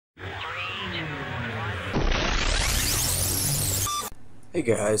Hey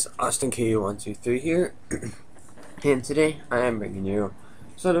guys, Austin KU123 here, and today I am bringing you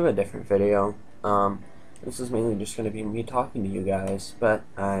sort of a different video. This is mainly just going to be me talking to you guys, but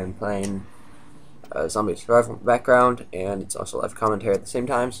I'm playing Zombie Survival in the background, and it's also live commentary at the same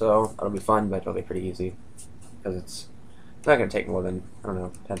time, so it'll be fun, but it'll be pretty easy, because it's not going to take more than, I don't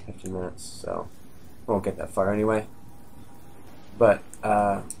know, 10-15 minutes, so we won't get that far anyway. But,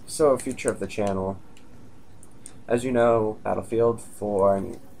 so future of the channel. As you know, Battlefield 4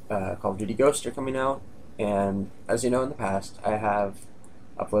 and Call of Duty Ghosts are coming out, and as you know in the past, I have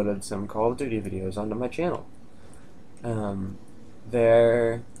uploaded some Call of Duty videos onto my channel. I don't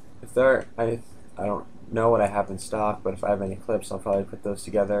know what I have in stock, but if I have any clips, I'll probably put those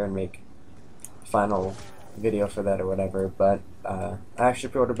together and make a final video for that or whatever. But I actually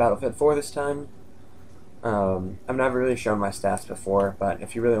pre-ordered Battlefield 4 this time. I've never really shown my stats before, but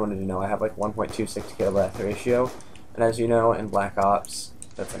if you really wanted to know, I have like 1.26 kill death ratio, and as you know, in Black Ops,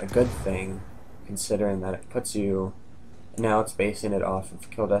 that's a good thing, considering that it puts you, now it's basing it off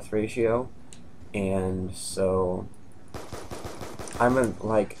of kill death ratio, and so I'm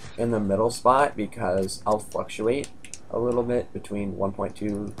in the middle spot because I'll fluctuate a little bit between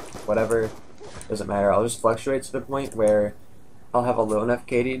 1.2 whatever, doesn't matter, I'll just fluctuate to the point where I'll have a low enough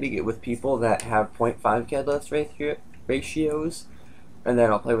KD to get with people that have 0.5 kill death ratios, and then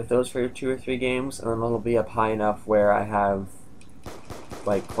I'll play with those for 2 or 3 games, and then it'll be up high enough where I have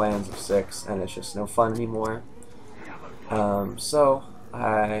like clans of 6, and it's just no fun anymore. So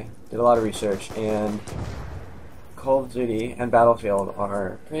I did a lot of research, and Call of Duty and Battlefield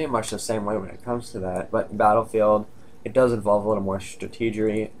are pretty much the same way when it comes to that, but in Battlefield it does involve a little more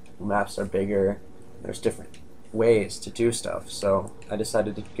strategy, maps are bigger, there's different ways to do stuff, so I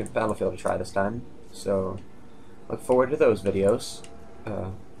decided to give Battlefield a try this time, so look forward to those videos.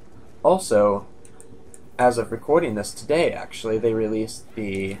 Also, as of recording this today, actually, they released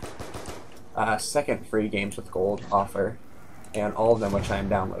the second free Games with Gold offer, and all of them which I am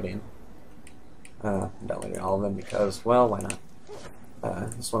downloading. I'm downloading all of them because, well, why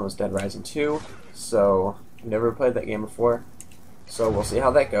not? This one was Dead Rising 2, so I've never played that game before, so we'll see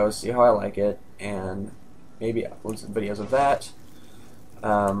how that goes, see how I like it, and maybe upload some videos of that.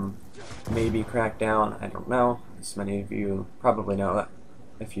 Maybe Crackdown, I don't know. As many of you probably know that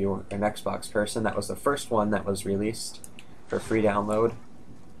if you're an Xbox person, that was the first one that was released for free download.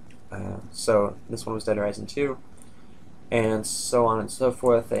 So this one was Dead Rising 2, and so on and so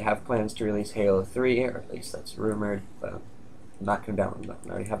forth. They have plans to release Halo 3, or at least that's rumored, but I'm not going to download that. I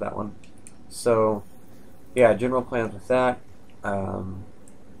already have that one. So, yeah, general plans with that.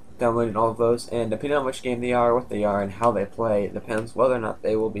 Downloading all of those, and depending on which game they are, what they are, and how they play, it depends whether or not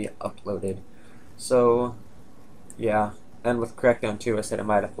they will be uploaded. So, yeah. And with Crackdown 2, I said I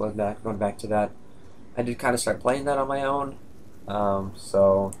might upload that, going back to that. I did kind of start playing that on my own,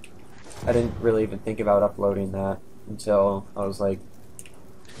 so I didn't really even think about uploading that until I was like,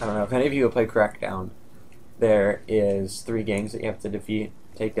 I don't know, if any of you have played Crackdown, there is 3 gangs that you have to defeat,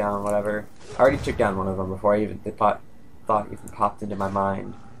 take down, whatever. I already took down one of them before I even thought even popped into my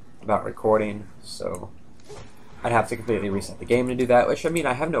mind about recording, so I'd have to completely reset the game to do that, which, I mean,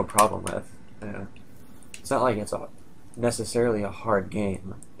 I have no problem with. It's not like it's necessarily a hard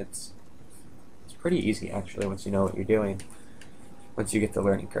game. It's pretty easy, actually, once you know what you're doing, once you get the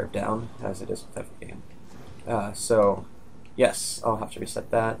learning curve down, as it is with every game. So, yes, I'll have to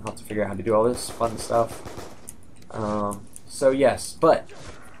reset that. I'll have to figure out how to do all this fun stuff. So, yes, but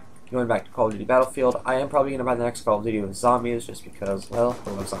going back to Call of Duty Battlefield, I am probably going to buy the next Call of Duty with zombies just because, well, I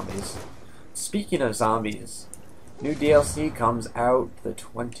love zombies. Speaking of zombies, new DLC comes out the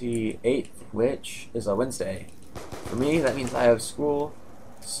 28th, which is a Wednesday. For me, that means I have school,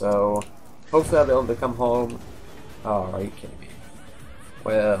 so hopefully I'll be able to come home. Oh, are you kidding me?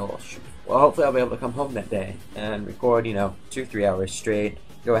 Well, hopefully I'll be able to come home that day and record, 2 or 3 hours straight.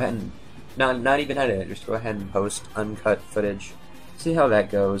 Go ahead and, not even edit it, just go ahead and post uncut footage. See how that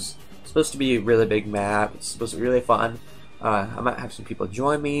goes. It's supposed to be a really big map. It's supposed to be really fun. I might have some people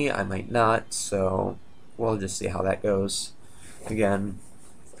join me. I might not. So we'll just see how that goes. Again,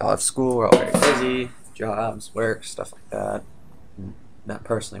 I'll have school. We're all very busy. Jobs, work, stuff like that. Not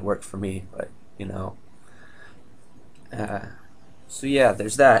personally work for me, but so yeah,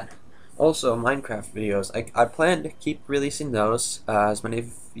 there's that. Also, Minecraft videos. I plan to keep releasing those. As many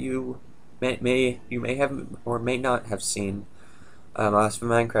of you may have or may not have seen. Last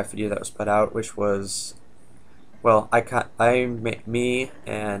Minecraft video that was put out, which was, well, me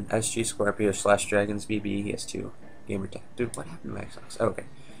and SG Scorpio / Dragons BB. He has 2 gamer tags. Dude, what happened to my Xbox? Oh, okay,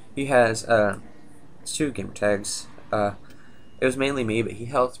 he has 2 gamer tags. It was mainly me, but he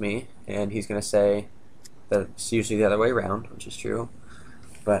helped me, and he's gonna say that it's usually the other way around, which is true.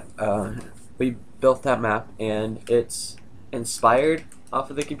 But we built that map, and it's inspired off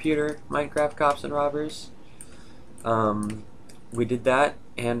of the computer Minecraft Cops and Robbers. We did that,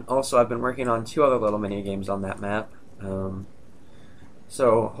 and also I've been working on 2 other little mini games on that map.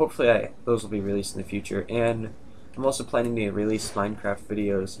 So hopefully those will be released in the future, and I'm also planning to release Minecraft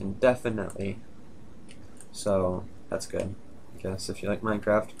videos indefinitely. So that's good, I guess, if you like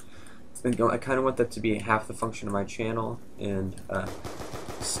Minecraft. It's been going, I kind of want that to be half the function of my channel, and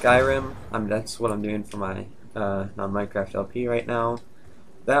Skyrim, that's what I'm doing for my non-Minecraft LP right now.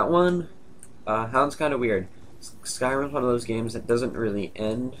 That one sounds kind of weird. Skyrim's one of those games that doesn't really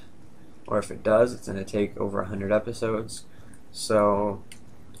end, or if it does, it's going to take over 100 episodes. So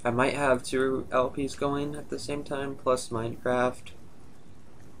I might have 2 LPs going at the same time, plus Minecraft.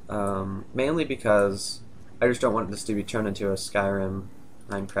 Mainly because I just don't want this to be turned into a Skyrim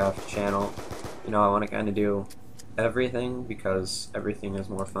Minecraft channel. You know, I want to kind of do everything because everything is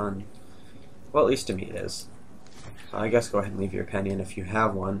more fun. Well, at least to me it is. I guess go ahead and leave your opinion if you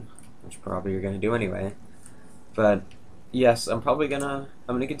have one, which probably you're going to do anyway. But yes, I'm gonna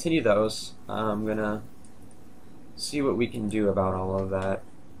continue those. I'm gonna see what we can do about all of that.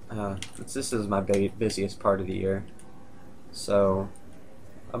 This is my busiest part of the year, so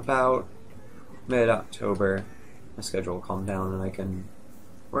about mid-October my schedule will calm down and I can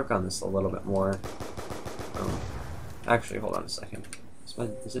work on this a little bit more. Actually, hold on a second.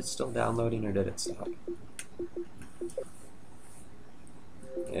 Is it still downloading or did it stop?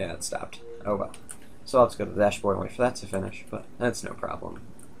 Yeah, it stopped. Oh well. So I'll just go to the dashboard and wait for that to finish, but that's no problem.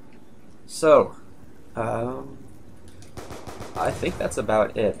 So, I think that's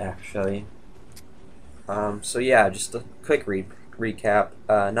about it, actually. So yeah, just a quick recap.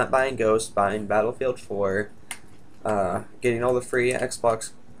 Not buying Ghost, buying Battlefield 4, getting all the free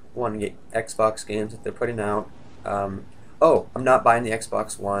Xbox One Xbox games that they're putting out. Oh, I'm not buying the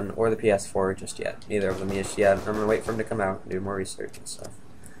Xbox One or the PS4 just yet. Neither of them just yet. I'm gonna wait for them to come out and do more research and stuff.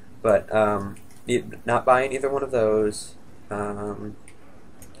 But not buying either one of those.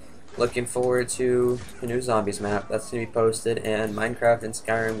 Looking forward to the new Zombies map that's going to be posted, and Minecraft and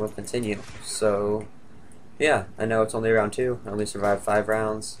Skyrim will continue. So, yeah, I know it's only round 2. I only survived 5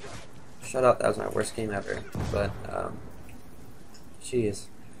 rounds. Shut up, that was my worst game ever. But, jeez.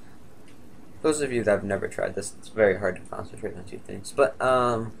 Those of you that have never tried this, it's very hard to concentrate on 2 things. But,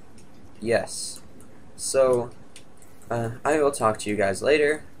 yes. So, I will talk to you guys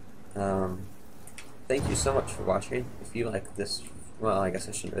later. Thank you so much for watching. If you like this, well, I guess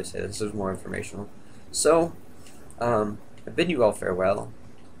I shouldn't really say this. This is more informational. So, I bid you all farewell,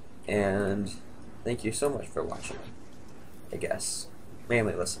 and thank you so much for watching, I guess.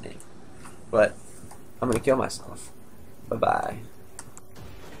 Mainly listening. But, I'm gonna kill myself. Bye-bye.